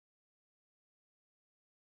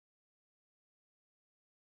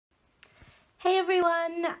Hey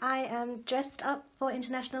everyone! I am dressed up for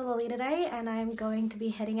International Lolita Day and I'm going to be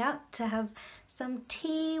heading out to have some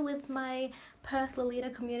tea with my Perth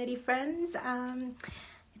Lolita community friends.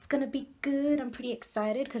 It's gonna be good. I'm pretty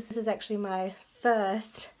excited because this is actually my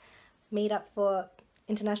first meetup for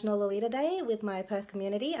International Lolita Day with my Perth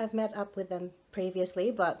community. I've met up with them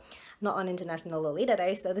previously, but not on International Lolita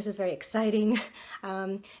Day, so this is very exciting.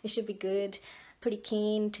 It should be good. Pretty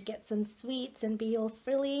keen to get some sweets and be all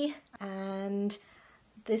frilly. And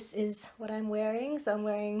this is what I'm wearing. So I'm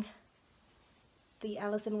wearing the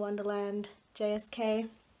Alice in Wonderland JSK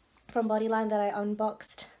from Bodyline that I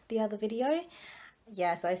unboxed the other video.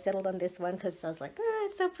 Yeah, so I settled on this one because I was like, oh,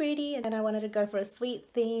 it's so pretty, and I wanted to go for a sweet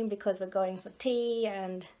theme because we're going for tea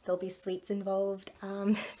and there'll be sweets involved,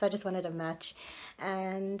 so I just wanted a match.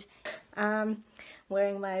 And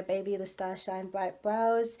wearing my Baby the Starshine bright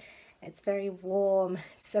blouse. It's very warm.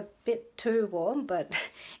 It's a bit too warm, but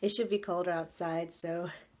it should be colder outside, so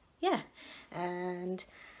yeah. And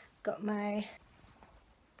got my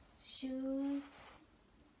shoes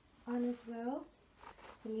on as well,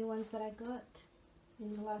 the new ones that I got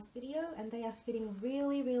in the last video, and they are fitting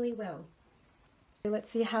really well. So let's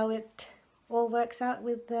see how it all works out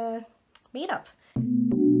with the meetup.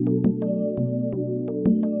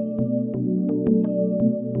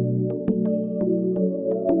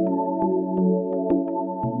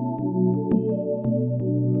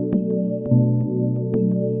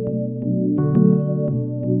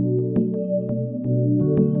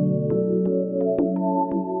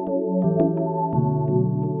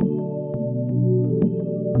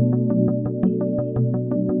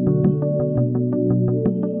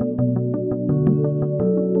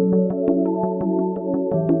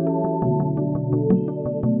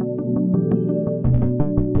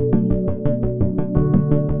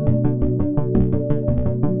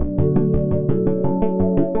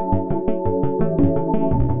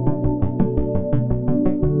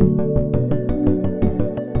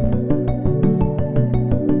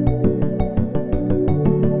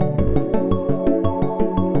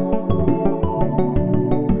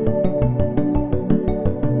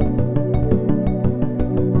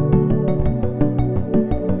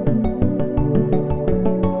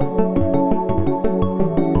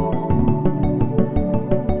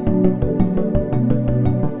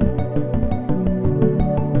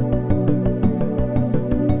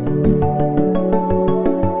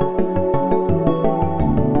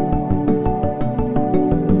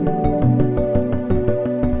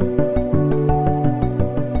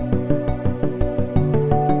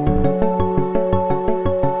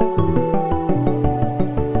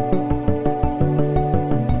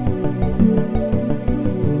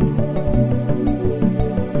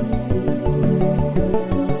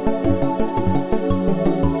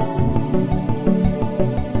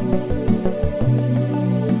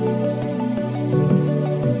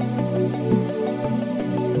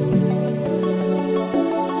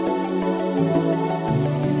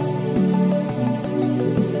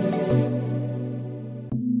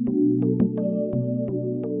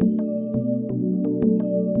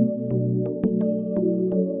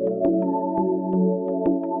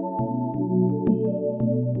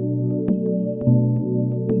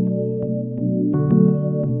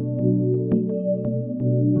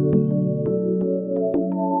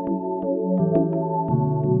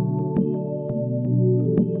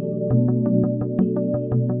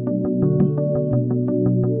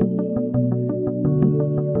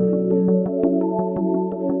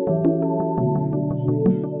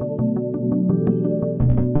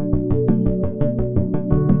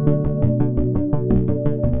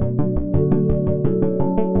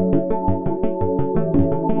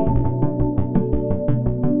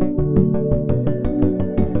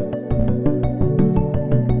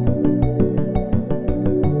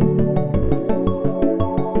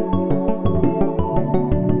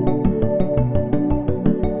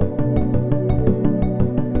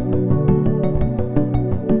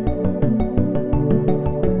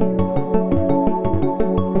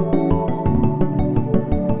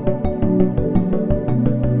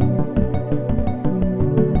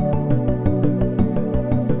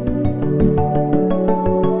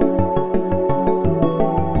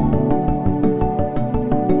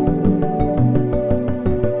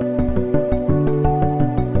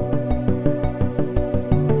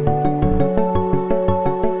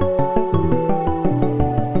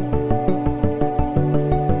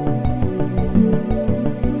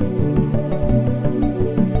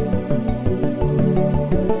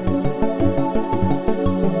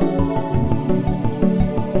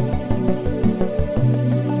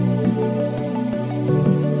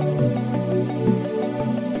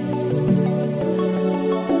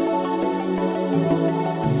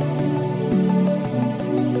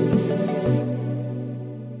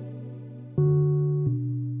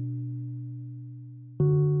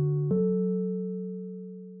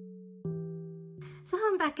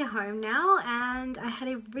 back at home now, and I had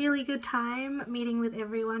a really good time meeting with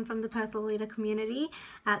everyone from the Perth Lolita community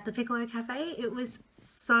at the Piccolo Cafe. It was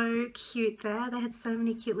so cute there. They had so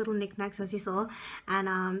many cute little knickknacks, as you saw,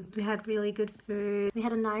 and we had really good food. We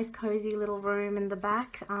had a nice cozy little room in the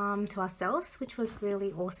back to ourselves, which was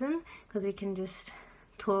really awesome because we can just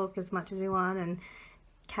talk as much as we want and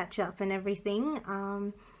catch up and everything.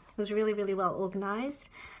 It was really well organized,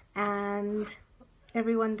 and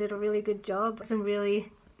everyone did a really good job. Some really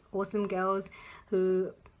awesome girls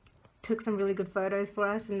who took some really good photos for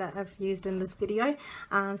us and that I've used in this video,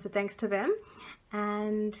 so thanks to them.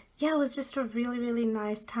 And yeah, it was just a really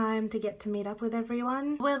nice time to get to meet up with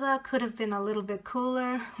everyone. The weather could have been a little bit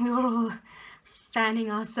cooler. We were all fanning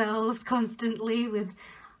ourselves constantly with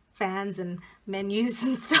fans and menus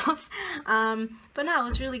and stuff, but no, it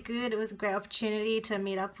was really good. It was a great opportunity to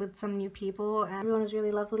meet up with some new people, and everyone was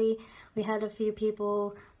really lovely. We had a few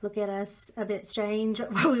people look at us a bit strange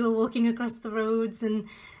while we were walking across the roads and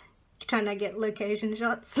trying to get location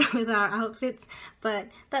shots with our outfits, but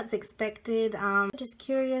that's expected. Just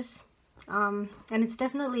curious, and it's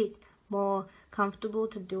definitely more comfortable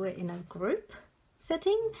to do it in a group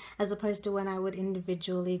setting as opposed to when I would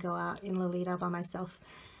individually go out in Lolita by myself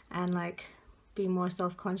and like be more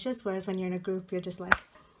self-conscious, whereas when you're in a group you're just like,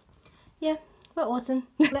 yeah, we're awesome.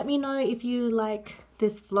 Let me know if you like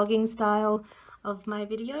this vlogging style of my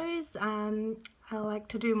videos. I like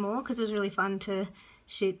to do more because it was really fun to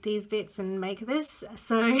shoot these bits and make this.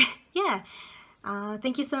 So yeah,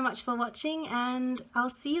 thank you so much for watching, and I'll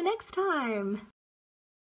see you next time.